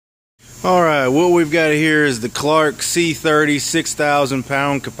Alright, what we've got here is the Clark C30 6,000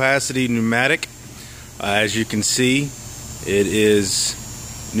 pound capacity pneumatic. As you can see, it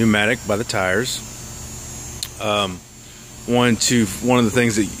is pneumatic by the tires. One of the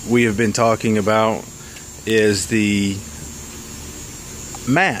things that we have been talking about is the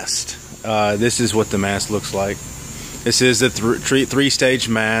mast. This is what the mast looks like. This is a three-stage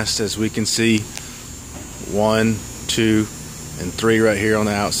mast, as we can see. 1, 2, and 3 right here on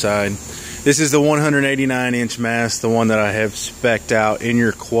the outside. This is the 189-inch mast, the one that I have spec'd out in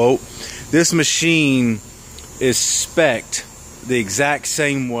your quote. This machine is spec'd the exact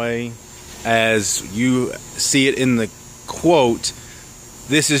same way as you see it in the quote.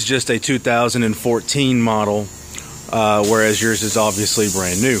 This is just a 2014 model, whereas yours is obviously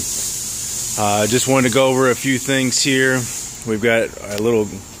brand new. Just wanted to go over a few things here. We've got a little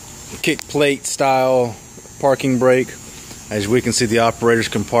kick plate style parking brake. As we can see, the operator's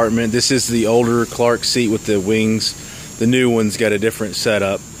compartment. This is the older Clark seat with the wings. The new one's got a different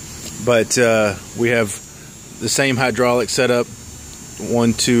setup. But we have the same hydraulic setup.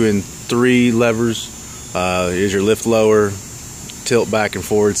 1, 2, and 3 levers. Here's your lift lower, tilt back and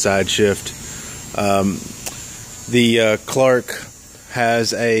forward, side shift. The Clark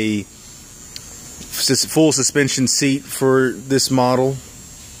has a full suspension seat for this model.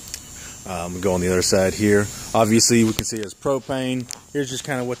 We'll go on the other side here. Obviously, we can see it's propane. Here's just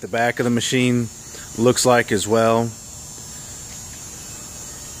kind of what the back of the machine looks like as well.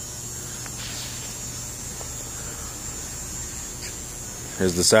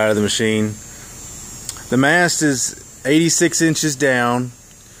 Here's the side of the machine. The mast is 86 inches down.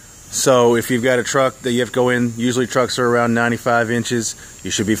 So if you've got a truck that you have to go in, usually trucks are around 95 inches,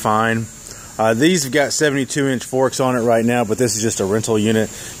 you should be fine. These have got 72-inch forks on it right now, but this is just a rental unit.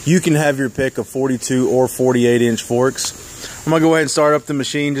 You can have your pick of 42 or 48-inch forks. I'm going to go ahead and start up the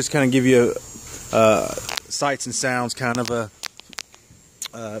machine, just kind of give you a sights and sounds kind of a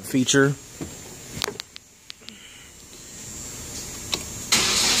feature.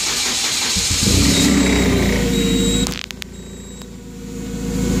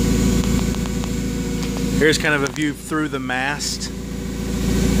 Here's kind of a view through the mast.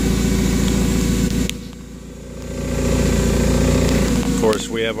 Of course,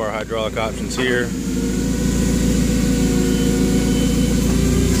 we have our hydraulic options here.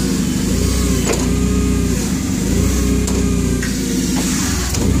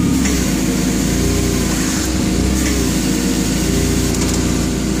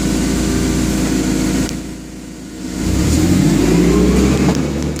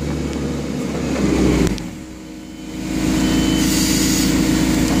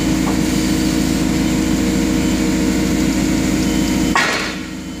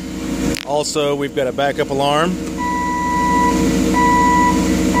 Also, we've got a backup alarm,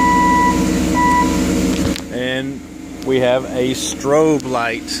 and we have a strobe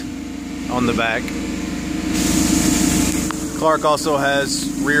light on the back. Clark also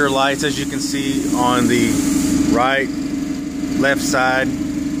has rear lights, as you can see, on the right, left side,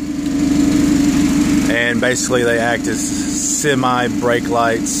 and basically they act as semi-brake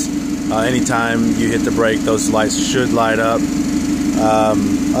lights. Anytime you hit the brake, those lights should light up.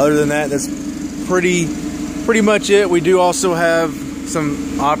 Other than that, that's pretty much it. We do also have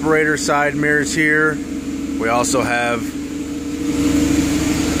some operator side mirrors here. We also have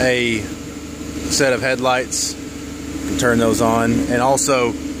a set of headlights. You can turn those on. And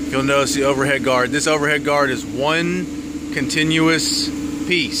also, you'll notice the overhead guard. This overhead guard is one continuous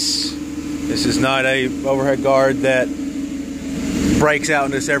piece. This is not a overhead guard that breaks out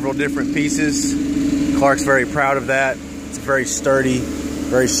into several different pieces. Clark's very proud of that. It's very sturdy,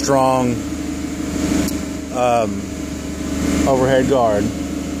 very strong overhead guard.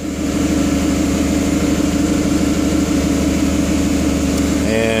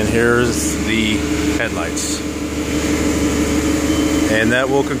 And here's the headlights. And that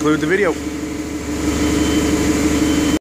will conclude the video.